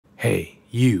Hey,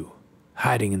 you,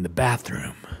 hiding in the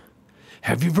bathroom.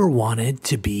 Have you ever wanted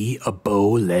to be a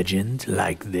bow legend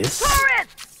like this?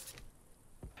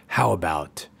 How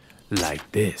about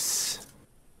like this?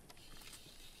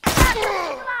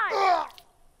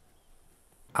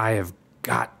 I have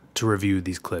got to review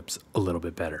these clips a little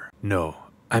bit better. No,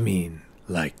 I mean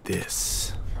like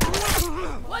this.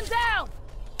 One down!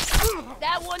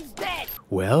 That one's dead!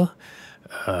 Well,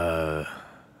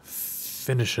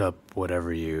 finish up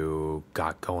whatever you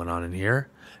got going on in here,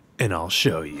 and I'll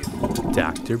show you.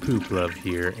 Dr. Pooplove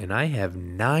here, and I have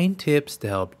 9 tips to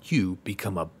help you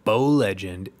become a bow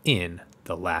legend in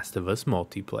The Last of Us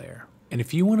multiplayer. And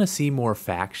if you want to see more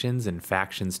Factions and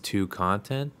Factions 2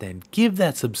 content, then give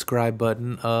that subscribe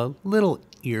button a little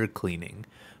ear cleaning.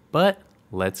 But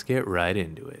let's get right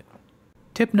into it.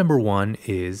 Tip number 1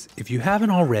 is, if you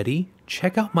haven't already,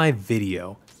 check out my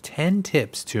video, 10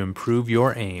 tips to improve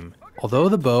your aim. Although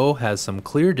the bow has some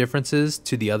clear differences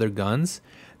to the other guns,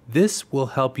 this will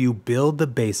help you build the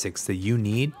basics that you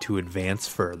need to advance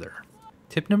further.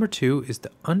 Tip number 2 is to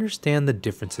understand the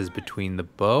differences between the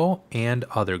bow and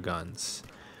other guns,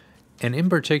 and in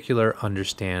particular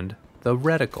understand the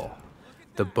reticle.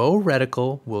 The bow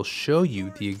reticle will show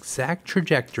you the exact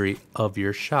trajectory of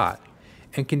your shot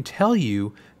and can tell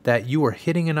you that you are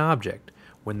hitting an object.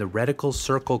 When the reticle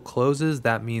circle closes,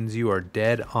 that means you are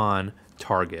dead on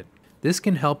target. This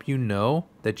can help you know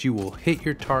that you will hit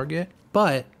your target,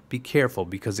 but be careful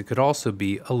because it could also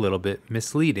be a little bit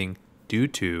misleading due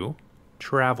to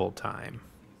travel time.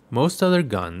 Most other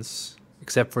guns,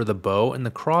 except for the bow and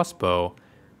the crossbow,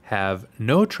 have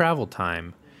no travel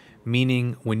time,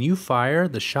 meaning when you fire,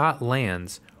 the shot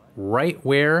lands right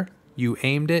where you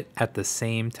aimed it at the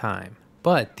same time.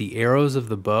 But the arrows of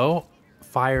the bow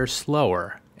fire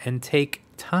slower and take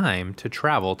time to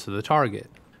travel to the target.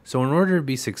 So in order to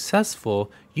be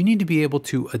successful, you need to be able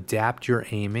to adapt your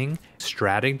aiming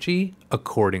strategy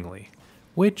accordingly,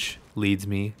 which leads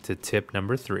me to tip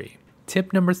number 3.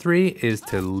 Tip number 3 is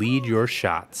to lead your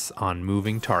shots on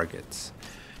moving targets.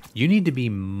 You need to be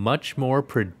much more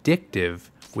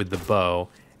predictive with the bow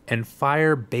and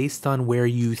fire based on where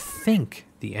you think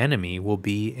the enemy will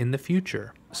be in the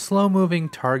future. Slow-moving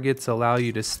targets allow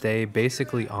you to stay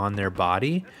basically on their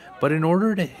body, but in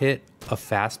order to hit a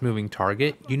fast-moving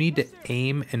target, you need to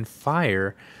aim and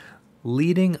fire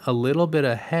leading a little bit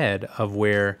ahead of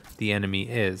where the enemy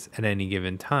is at any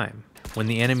given time. When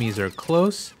the enemies are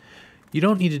close, you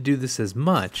don't need to do this as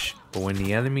much, but when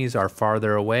the enemies are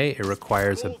farther away, it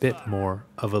requires a bit more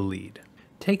of a lead.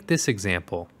 Take this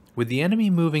example. With the enemy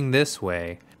moving this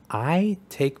way, I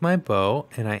take my bow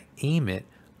and I aim it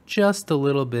just a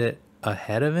little bit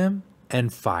ahead of him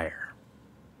and fire.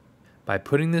 By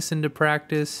putting this into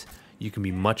practice, you can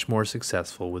be much more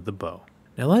successful with the bow.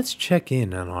 Now let's check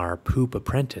in on our poop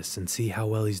apprentice and see how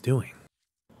well he's doing.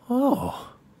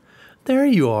 Oh, there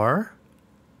you are.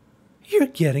 You're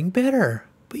getting better,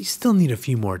 but you still need a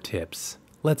few more tips.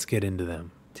 Let's get into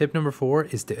them. Tip number 4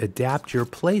 is to adapt your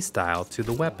playstyle to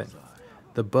the weapon.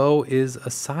 The bow is a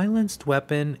silenced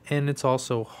weapon and it's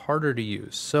also harder to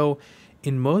use. So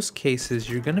in most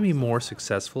cases, you're going to be more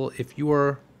successful if you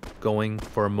are going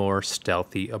for a more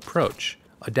stealthy approach,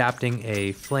 adapting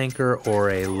a flanker or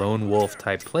a lone wolf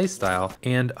type playstyle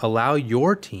and allow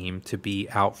your team to be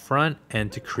out front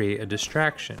and to create a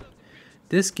distraction.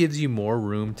 This gives you more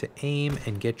room to aim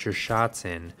and get your shots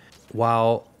in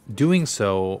while doing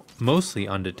so mostly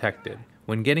undetected.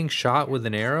 When getting shot with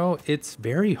an arrow, it's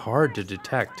very hard to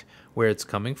detect where it's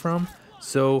coming from.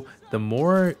 So the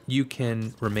more you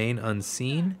can remain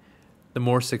unseen, the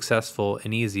more successful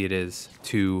and easy it is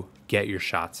to get your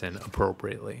shots in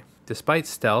appropriately. Despite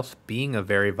stealth being a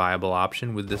very viable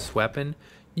option with this weapon,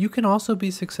 you can also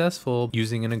be successful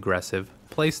using an aggressive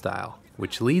playstyle,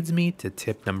 which leads me to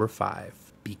tip number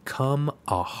 5. Become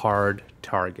a hard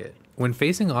target. When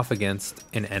facing off against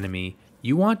an enemy,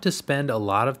 you want to spend a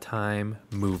lot of time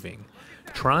moving,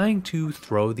 trying to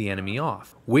throw the enemy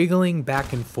off. Wiggling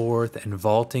back and forth and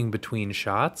vaulting between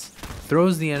shots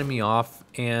throws the enemy off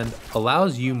and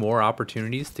allows you more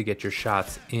opportunities to get your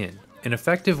shots in. An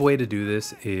effective way to do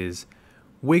this is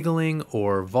wiggling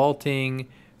or vaulting,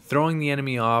 throwing the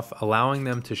enemy off, allowing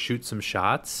them to shoot some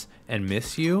shots and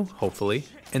miss you, hopefully,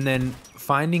 and then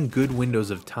finding good windows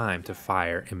of time to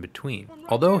fire in between.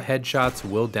 Although headshots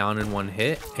will down in one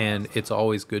hit, and it's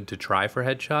always good to try for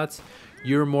headshots,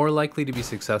 you're more likely to be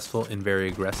successful in very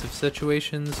aggressive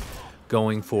situations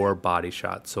going for body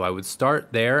shots. So I would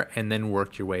start there and then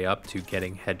work your way up to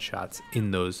getting headshots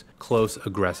in those close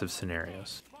aggressive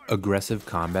scenarios. Aggressive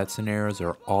combat scenarios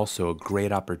are also a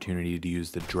great opportunity to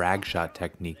use the drag shot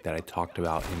technique that I talked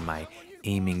about in my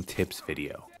aiming tips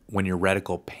video. when your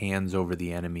reticle pans over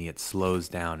the enemy, it slows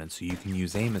down, and so you can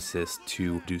use aim assist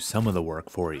to do some of the work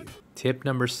for you. Tip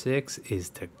number 6 is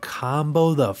to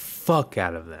combo the fuck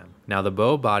out of them. Now, the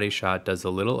bow body shot does a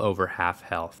little over half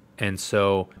health, and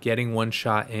so getting one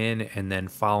shot in and then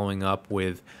following up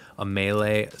with a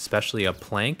melee, especially a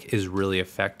plank, is really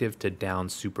effective to down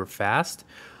super fast.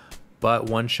 But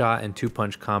one shot and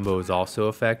 2-punch combo is also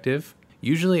effective.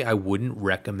 Usually I wouldn't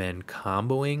recommend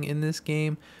comboing in this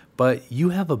game, but you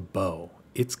have a bow.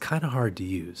 It's kind of hard to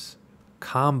use.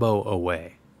 Combo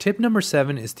away. Tip number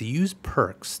 7 is to use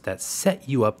perks that set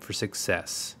you up for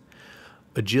success.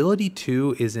 Agility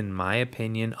 2 is, in my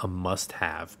opinion, a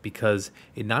must-have because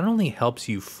it not only helps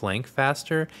you flank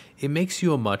faster, it makes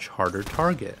you a much harder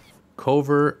target.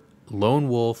 Covert, Lone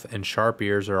Wolf, and Sharp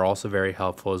Ears are also very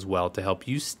helpful as well to help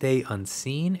you stay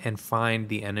unseen and find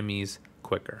the enemies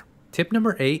quicker. Tip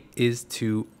number 8 is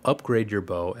to upgrade your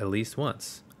bow at least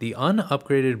once. The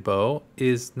unupgraded bow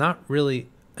is not really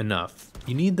enough.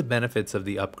 You need the benefits of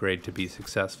the upgrade to be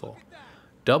successful.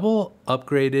 Double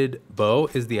upgraded bow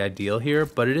is the ideal here,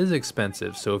 but it is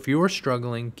expensive. So if you are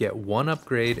struggling, get one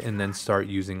upgrade and then start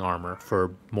using armor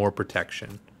for more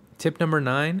protection. Tip number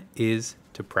 9 is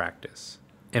to practice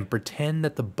and pretend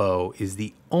that the bow is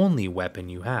the only weapon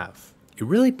you have. It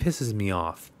really pisses me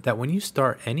off that when you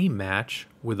start any match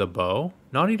with a bow,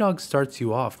 Naughty Dog starts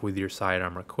you off with your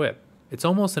sidearm equipped. It's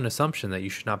almost an assumption that you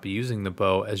should not be using the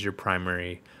bow as your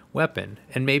primary weapon,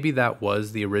 and maybe that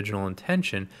was the original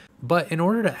intention, but in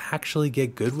order to actually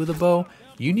get good with a bow,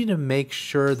 you need to make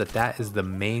sure that that is the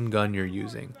main gun you're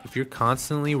using. If you're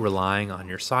constantly relying on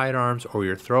your sidearms or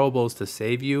your throwables to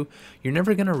save you, you're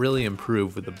never going to really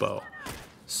improve with the bow.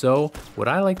 So what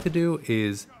I like to do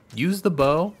is use the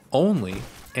bow only,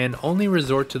 and only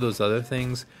resort to those other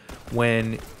things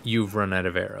when you've run out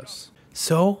of arrows.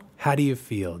 So, how do you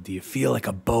feel? Do you feel like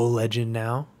a bow legend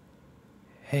now?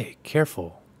 Hey,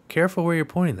 careful. Careful where you're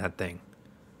pointing that thing.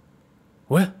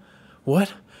 What?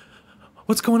 What?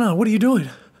 What's going on? What are you doing?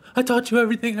 I taught you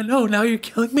everything I know. Now you're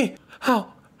killing me.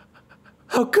 How?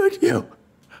 How could you?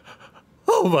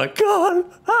 Oh my God.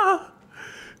 Ah.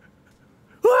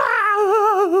 Ah.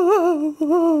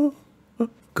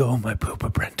 Go, my poop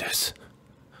apprentice.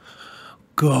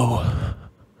 Go.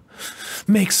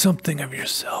 Make something of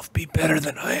yourself. Be better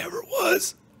than I ever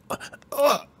was.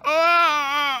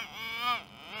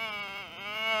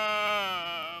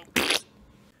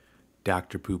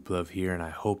 Dr. Pooplove here, and I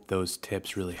hope those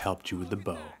tips really helped you with the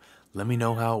bow. Let me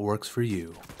know how it works for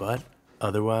you. But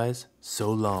otherwise,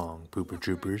 so long, Pooper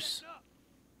Troopers.